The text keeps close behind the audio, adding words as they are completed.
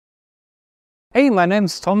Hey, my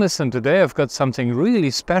name's Thomas and today I've got something really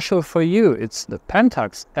special for you. It's the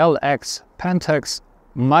Pentax LX, Pentax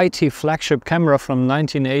mighty flagship camera from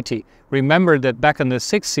 1980. Remember that back in the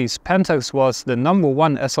 60s, Pentax was the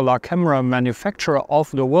 #1 SLR camera manufacturer of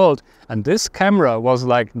the world, and this camera was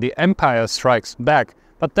like the Empire Strikes Back.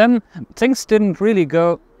 But then things didn't really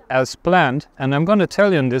go as planned, and I'm gonna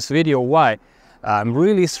tell you in this video why. I'm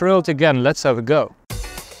really thrilled again. Let's have a go.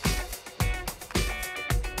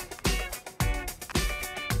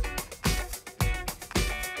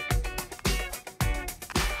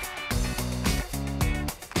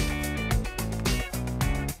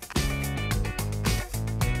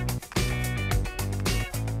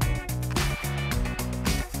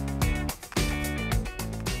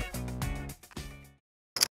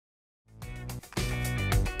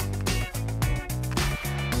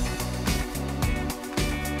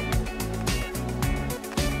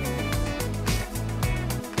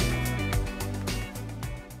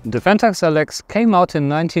 The Pentax LX came out in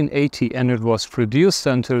 1980 and it was produced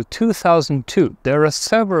until 2002. There are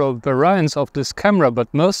several variants of this camera, but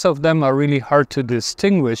most of them are really hard to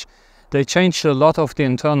distinguish. They changed a lot of the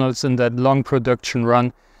internals in that long production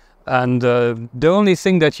run. And the only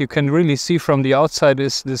thing that you can really see from the outside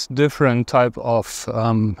is this different type of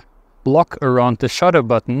block around the shutter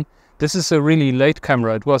button. This is a really late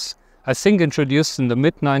camera. It was, I think, introduced in the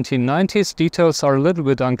mid-1990s. Details are a little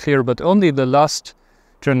bit unclear, but only the last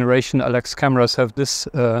generation LX cameras have this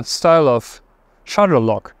style of shutter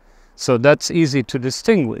lock, so that's easy to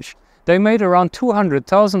distinguish. They made around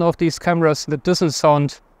 200,000 of these cameras. That doesn't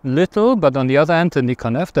sound little, but on the other hand, the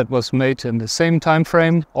Nikon F that was made in the same time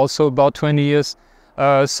frame, also about 20 years,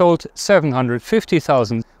 sold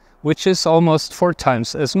 750,000, which is almost 4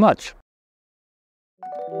 times as much.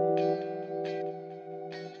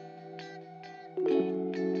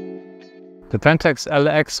 The Pentax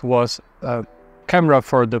LX was camera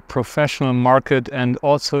for the professional market, and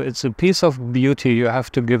also it's a piece of beauty. You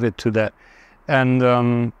have to give it to that.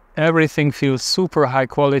 And everything feels super high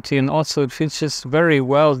quality, and also it feels just very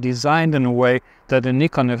well designed in a way that a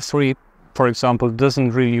Nikon F3, for example,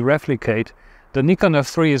 doesn't really replicate. The Nikon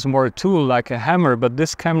F3 is more a tool, like a hammer, but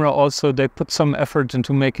this camera also, they put some effort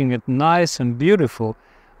into making it nice and beautiful,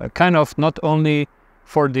 kind of not only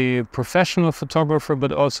for the professional photographer,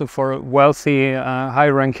 but also for wealthy,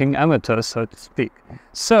 high-ranking amateurs, so to speak.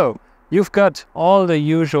 So, you've got all the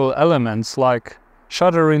usual elements, like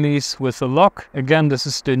shutter release with a lock. Again, this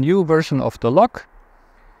is the new version of the lock.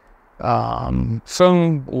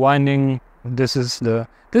 Film winding, this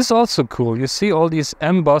is also cool. You see all these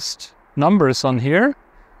embossed numbers on here,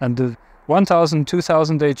 and the 1000,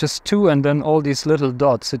 2000, they just 2, and then all these little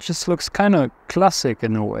dots. It just looks kind of classic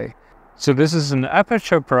in a way. So this is an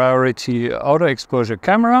aperture priority auto exposure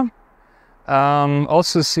camera.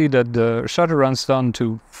 Also see that the shutter runs down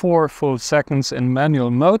to 4 full seconds in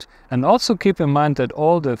manual mode. And also keep in mind that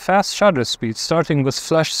all the fast shutter speeds, starting with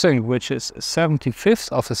flash sync, which is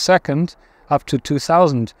 1/75th of a second, up to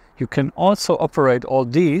 2000. You can also operate all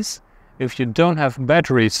these if you don't have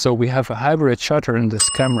batteries. So we have a hybrid shutter in this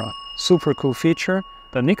camera. Super cool feature.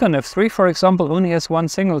 The Nikon F3, for example, only has one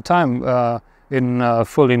single time in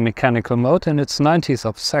fully mechanical mode, and it's 90th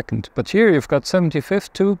of a second. But here you've got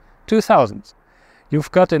 75th to 2000th. You've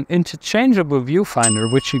got an interchangeable viewfinder,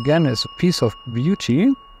 which again is a piece of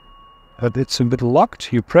beauty, but it's a bit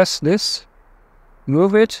locked. You press this,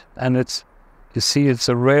 move it, and you see it's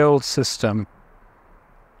a rail system.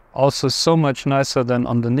 Also so much nicer than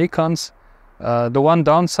on the Nikons. The one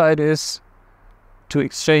downside is, to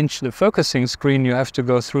exchange the focusing screen, you have to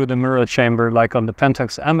go through the mirror chamber like on the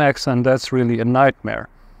Pentax MX, and that's really a nightmare.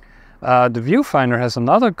 The viewfinder has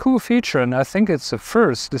another cool feature, and I think it's a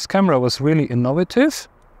first. This camera was really innovative.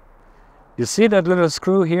 You see that little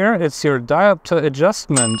screw here? It's your diopter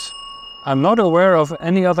adjustment. I'm not aware of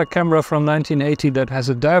any other camera from 1980 that has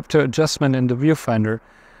a diopter adjustment in the viewfinder.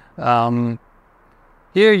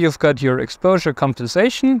 Here you've got your exposure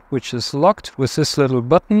compensation, which is locked with this little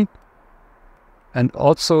button. And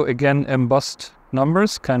also, again, embossed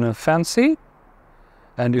numbers, kind of fancy.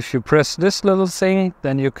 And if you press this little thing,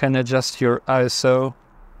 then you can adjust your ISO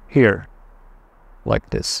here, like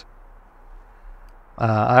this.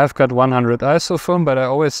 I've got 100 ISO film, but I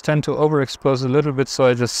always tend to overexpose a little bit, so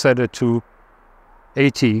I just set it to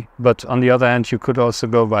 80. But on the other hand, you could also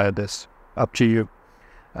go via this, up to you.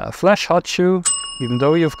 Flash hot shoe, even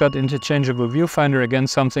though you've got interchangeable viewfinder, again,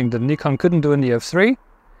 something that Nikon couldn't do in the F3.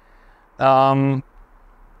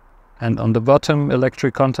 And on the bottom,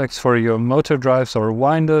 electric contacts for your motor drives or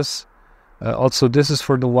winders. Also, this is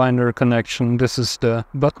for the winder connection. This is the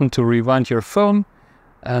button to rewind your film.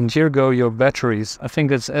 And here go your batteries. I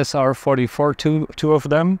think it's SR44, two of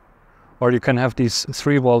them. Or you can have these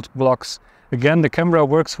 3-volt blocks. Again, the camera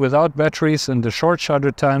works without batteries in the short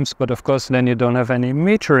shutter times, but of course then you don't have any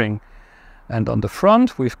metering. And on the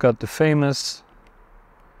front we've got the famous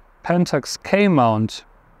Pentax K mount.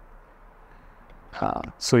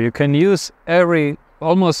 So you can use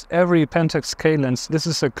almost every Pentax K lens. This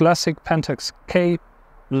is a classic Pentax K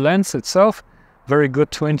lens itself. Very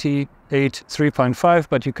good 28 3.5,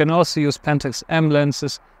 but you can also use Pentax M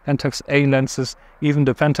lenses, Pentax A lenses, even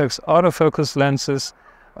the Pentax autofocus lenses,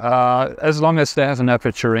 as long as they have an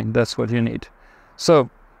aperture ring. That's what you need. So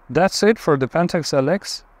that's it for the Pentax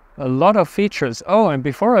LX. A lot of features. Oh, and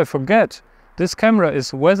before I forget, this camera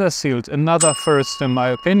is weather sealed. Another first in my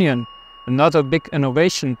opinion. Another big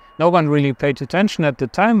innovation. No one really paid attention at the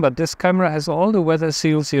time, but this camera has all the weather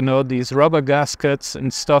seals, you know, these rubber gaskets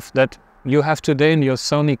and stuff that you have today in your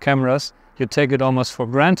Sony cameras. You take it almost for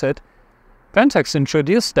granted. Pentax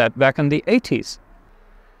introduced that back in the 80s.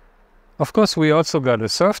 Of course, we also got a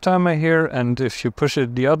surf timer here, and if you push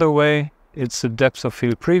it the other way, it's a depth of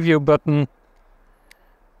field preview button.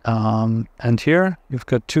 And here you've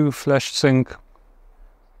got two flash sync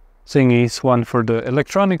thingies, one for the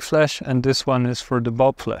electronic flash and this one is for the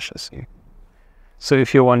bulb flashes. So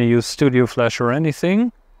if you want to use studio flash or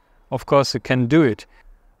anything, of course it can do it.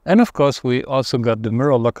 And of course we also got the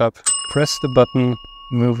mirror lockup. Press the button,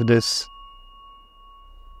 move this.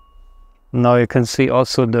 Now you can see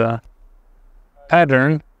also the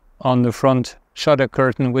pattern on the front shutter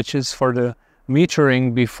curtain, which is for the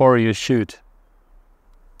metering before you shoot.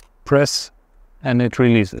 Press and it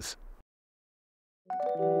releases.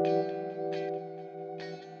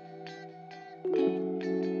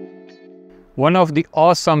 One of the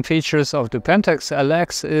awesome features of the Pentax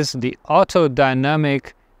LX is the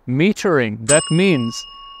Autodynamic metering. That means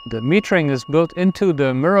the metering is built into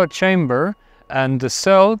the mirror chamber and the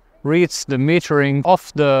cell reads the metering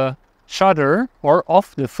of the shutter or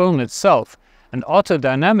of the film itself. And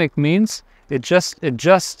Autodynamic means it just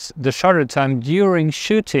adjusts the shutter time during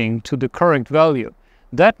shooting to the correct value.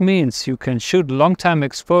 That means you can shoot long time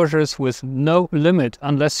exposures with no limit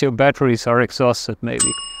unless your batteries are exhausted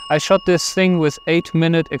maybe. I shot this thing with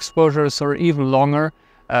 8-minute exposures or even longer,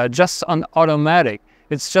 just on automatic.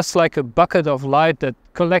 It's just like a bucket of light that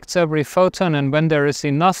collects every photon, and when there is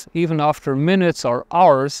enough, even after minutes or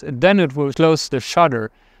hours, then it will close the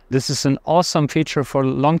shutter. This is an awesome feature for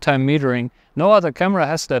long time metering. No other camera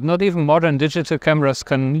has that. Not even modern digital cameras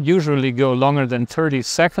can usually go longer than 30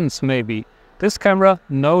 seconds maybe. This camera,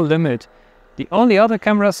 no limit. The only other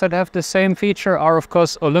cameras that have the same feature are of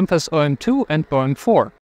course Olympus OM2 and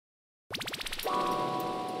OM4.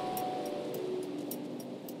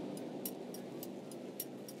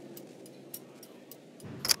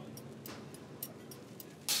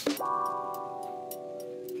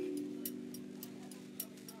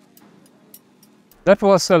 That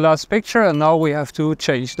was the last picture, and now we have to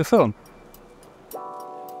change the film.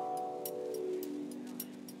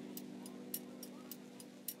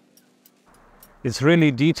 It's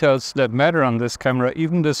really details that matter on this camera.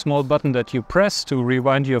 Even the small button that you press to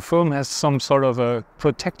rewind your film has some sort of a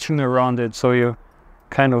protection around it, so you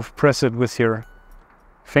kind of press it with your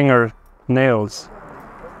fingernails.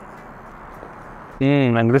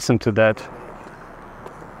 And listen to that.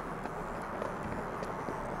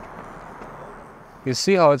 You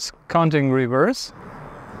see how it's counting reverse?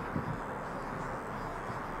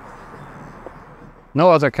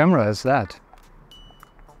 No other camera has that.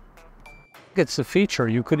 It's a feature.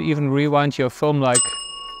 You could even rewind your film like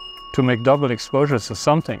to make double exposures or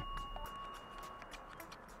something.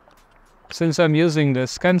 Since I'm using the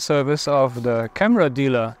scan service of the camera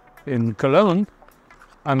dealer in Cologne,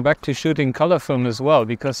 I'm back to shooting color film as well,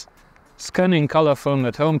 because scanning color film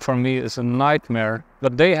at home for me is a nightmare.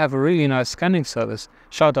 But they have a really nice scanning service.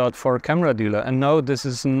 Shout out for camera dealer. And no, this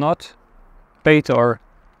is not paid or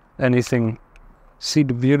anything. See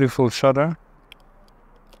the beautiful shutter?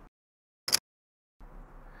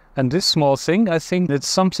 And this small thing, I think it's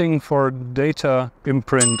something for data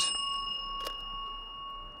imprint.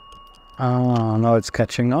 Ah, now it's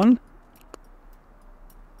catching on.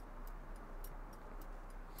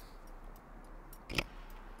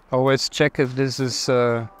 Always check if this is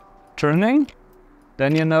turning.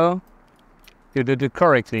 Then you know you did it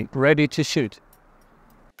correctly. Ready to shoot.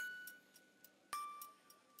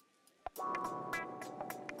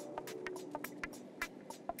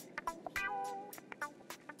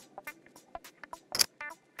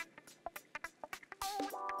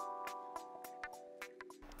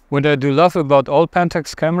 What I do love about all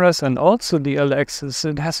Pentax cameras and also the LX is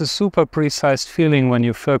it has a super precise feeling when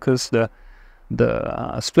you focus. The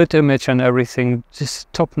the split image and everything,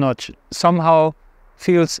 just top notch. Somehow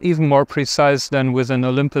feels even more precise than with an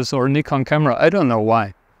Olympus or Nikon camera. I don't know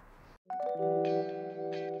why.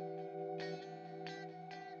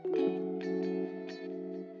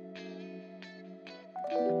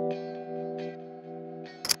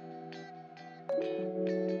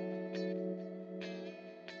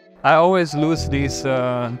 I always lose these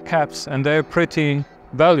caps, and they're pretty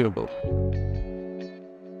valuable.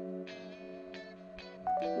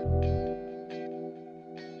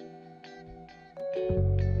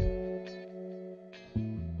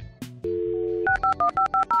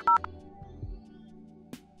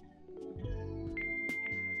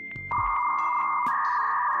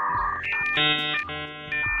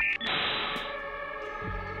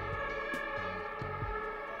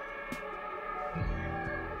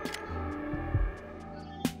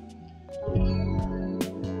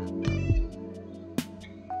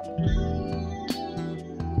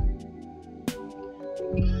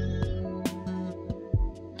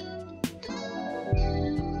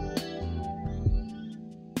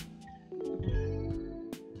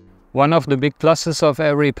 One of the big pluses of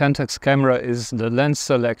every Pentax camera is the lens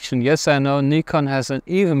selection. Yes, I know Nikon has an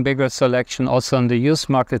even bigger selection also on the used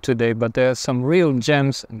market today, but there are some real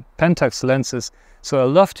gems in Pentax lenses. So I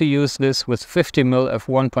love to use this with 50mm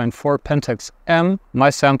f1.4 Pentax M. My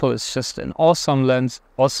sample is just an awesome lens,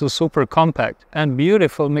 also super compact and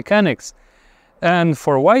beautiful mechanics. And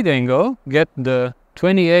for wide angle, get the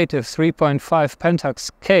 28 f3.5 Pentax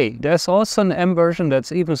K. There's also an M version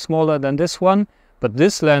that's even smaller than this one. But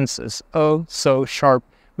this lens is oh so sharp,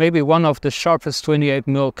 maybe one of the sharpest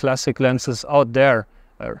 28mm classic lenses out there.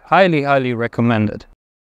 Highly, highly recommended.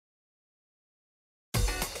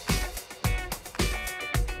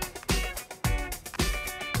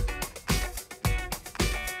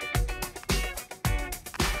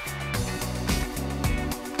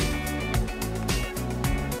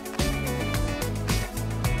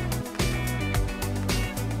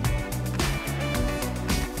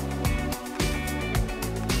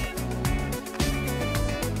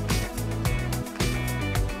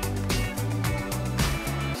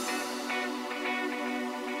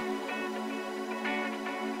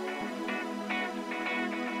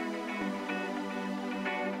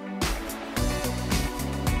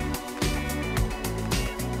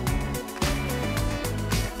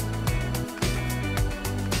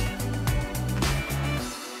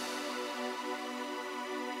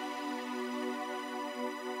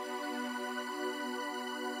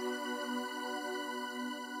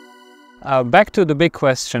 Back to the big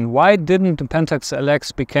question, why didn't the Pentax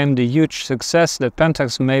LX become the huge success that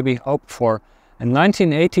Pentax maybe hoped for? In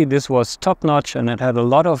 1980 this was top-notch and it had a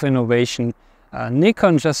lot of innovation.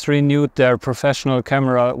 Nikon just renewed their professional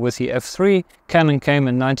camera with the f3, Canon came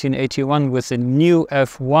in 1981 with the new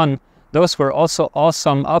f1. Those were also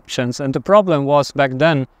awesome options, and the problem was back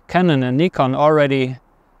then Canon and Nikon already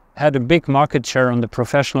had a big market share on the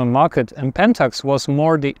professional market, and Pentax was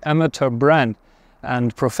more the amateur brand.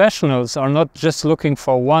 And professionals are not just looking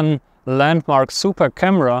for one landmark super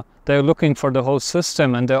camera, they're looking for the whole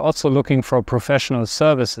system, and they're also looking for professional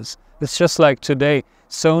services. It's just like today,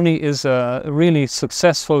 Sony is really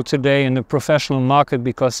successful today in the professional market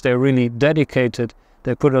because they're really dedicated.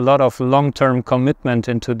 They put a lot of long-term commitment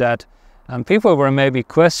into that. And people were maybe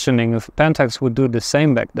questioning if Pentax would do the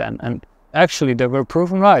same back then, and actually they were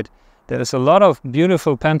proven right. There's a lot of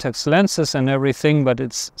beautiful Pentax lenses and everything, but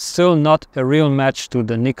it's still not a real match to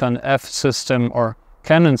the Nikon F system or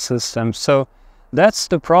Canon system. So that's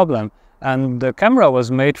the problem. And the camera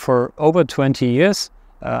was made for over 20 years,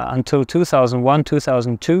 until 2001,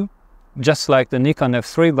 2002, just like the Nikon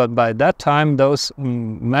F3. But by that time, those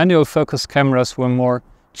manual focus cameras were more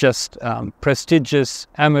just prestigious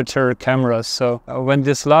amateur cameras. So when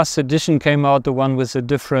this last edition came out, the one with a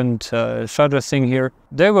different shutter thing here,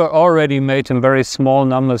 they were already made in very small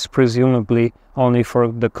numbers, presumably only for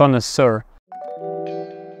the connoisseur.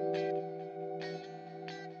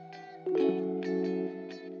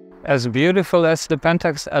 As beautiful as the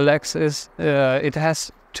Pentax LX is, it has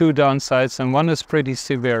two downsides, and one is pretty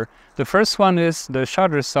severe. The first one is the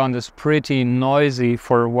shutter sound is pretty noisy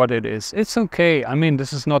for what it is. It's okay, I mean,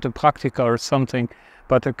 this is not a Practica or something,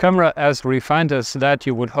 but a camera as refined as that,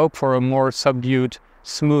 you would hope for a more subdued,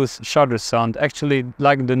 smooth shutter sound, actually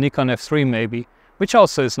like the Nikon F3 maybe, which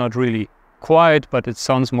also is not really quiet, but it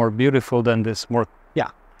sounds more beautiful than this, more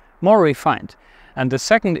refined. And the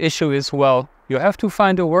second issue is, well, you have to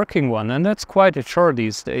find a working one, and that's quite a chore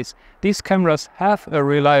these days. These cameras have a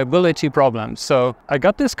reliability problem. So I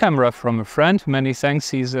got this camera from a friend, many thanks,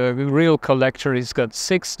 he's a real collector, he's got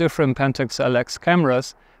 6 different Pentax LX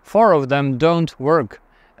cameras, 4 of them don't work.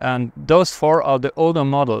 And those 4 are the older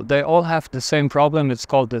model. They all have the same problem. It's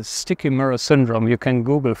called the sticky mirror syndrome. You can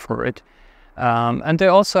Google for it. And they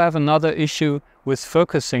also have another issue with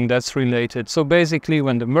focusing that's related. So basically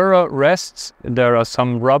when the mirror rests, there are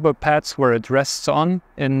some rubber pads where it rests on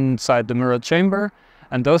inside the mirror chamber,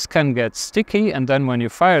 and those can get sticky, and then when you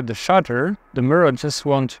fire the shutter, the mirror just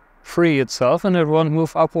won't free itself and it won't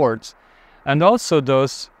move upwards. And also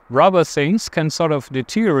those rubber things can sort of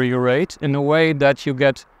deteriorate in a way that you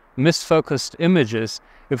get misfocused images.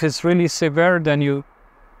 If it's really severe, then you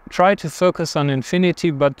try to focus on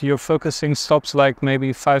infinity, but your focusing stops like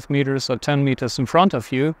maybe 5 meters or 10 meters in front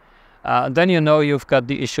of you. Then you know you've got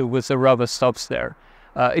the issue with the rubber stops there.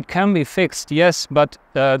 It can be fixed, yes, but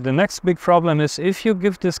the next big problem is if you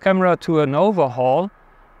give this camera to an overhaul,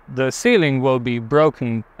 the sealing will be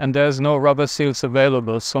broken and there's no rubber seals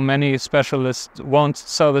available, so many specialists won't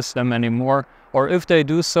service them anymore, or if they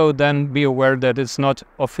do so, then be aware that it's not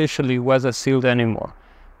officially weather sealed anymore.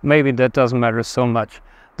 Maybe that doesn't matter so much.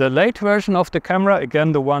 The late version of the camera,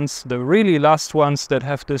 again the really last ones that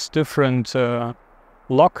have this different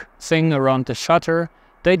lock thing around the shutter,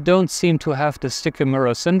 they don't seem to have the sticky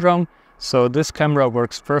mirror syndrome, so this camera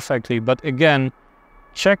works perfectly. But again,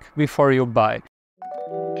 check before you buy.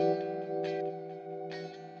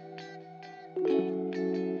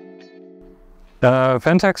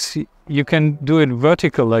 Pentax, you can do it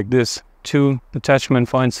vertical like this, 2 attachment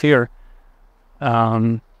points here.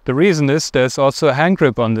 The reason is there's also a hand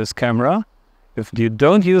grip on this camera. If you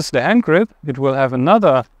don't use the hand grip, it will have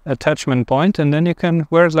another attachment point and then you can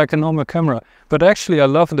wear it like a normal camera. But actually I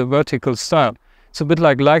love the vertical style. It's a bit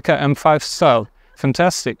like Leica M5 style.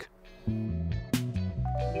 Fantastic.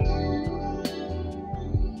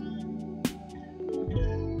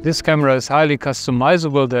 This camera is highly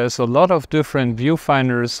customizable. There's a lot of different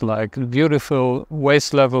viewfinders, like beautiful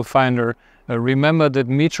waist level finder. Remember that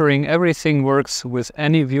metering everything works with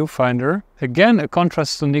any viewfinder. Again, a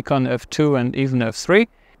contrast to Nikon F2 and even F3.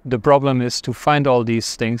 The problem is to find all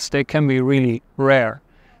these things. They can be really rare.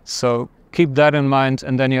 So keep that in mind,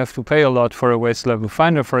 and then you have to pay a lot for a waist level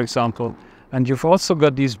finder, for example. And you've also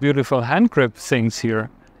got these beautiful hand grip things here.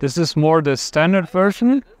 This is more the standard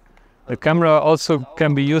version. The camera also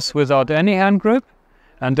can be used without any hand grip.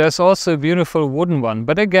 And there's also a beautiful wooden one.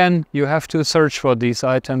 But again, you have to search for these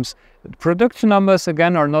items. The production numbers,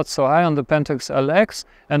 again, are not so high on the Pentax LX.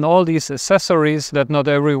 And all these accessories that not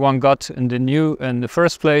everyone got in the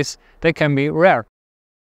first place, they can be rare.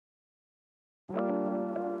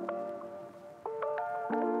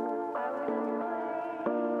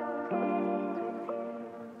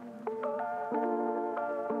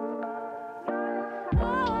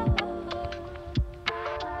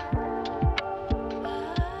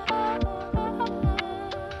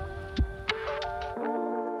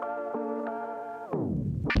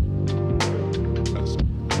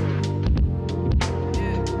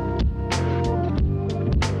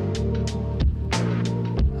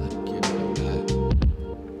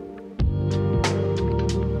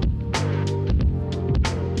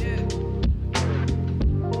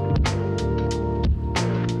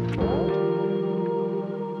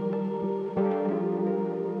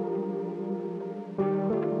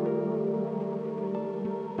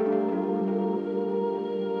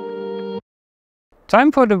 Time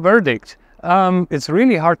for the verdict. It's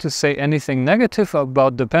really hard to say anything negative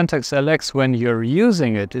about the Pentax LX when you're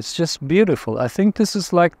using it. It's just beautiful. I think this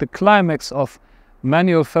is like the climax of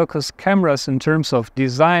manual focus cameras in terms of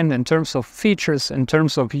design, in terms of features, in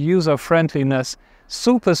terms of user friendliness.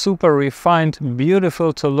 Super, super refined,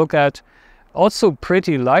 beautiful to look at. Also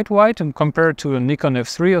pretty lightweight and compared to a Nikon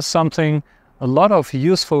F3 or something. A lot of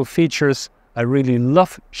useful features. I really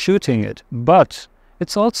love shooting it, but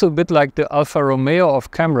it's also a bit like the Alfa Romeo of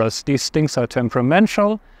cameras. These things are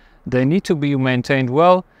temperamental, they need to be maintained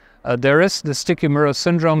well. There is the sticky mirror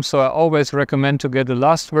syndrome, so I always recommend to get the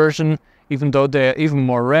last version, even though they're even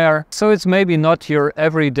more rare. So it's maybe not your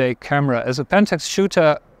everyday camera. As a Pentax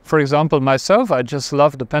shooter, for example, myself, I just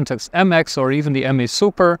love the Pentax MX or even the ME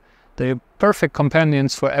Super. They're perfect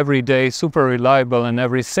companions for every day, super reliable and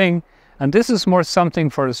everything. And this is more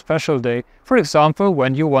something for a special day. For example,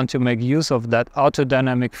 when you want to make use of that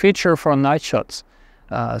Autodynamic feature for night shots.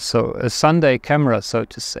 So a Sunday camera, so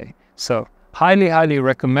to say. So highly, highly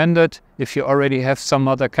recommended if you already have some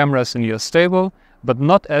other cameras in your stable, but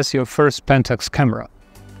not as your first Pentax camera.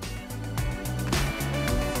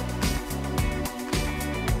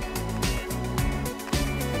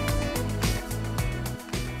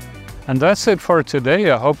 And that's it for today.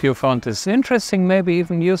 I hope you found this interesting, maybe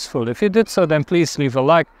even useful. If you did so, then please leave a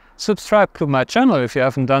like, subscribe to my channel if you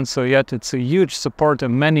haven't done so yet. It's a huge support,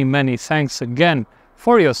 and many thanks again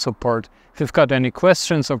for your support. If you've got any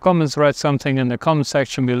questions or comments, write something in the comment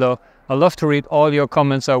section below. I love to read all your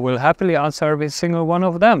comments. I will happily answer every single one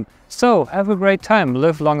of them. So have a great time,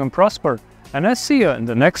 live long and prosper, and I'll see you in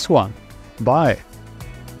the next one. Bye.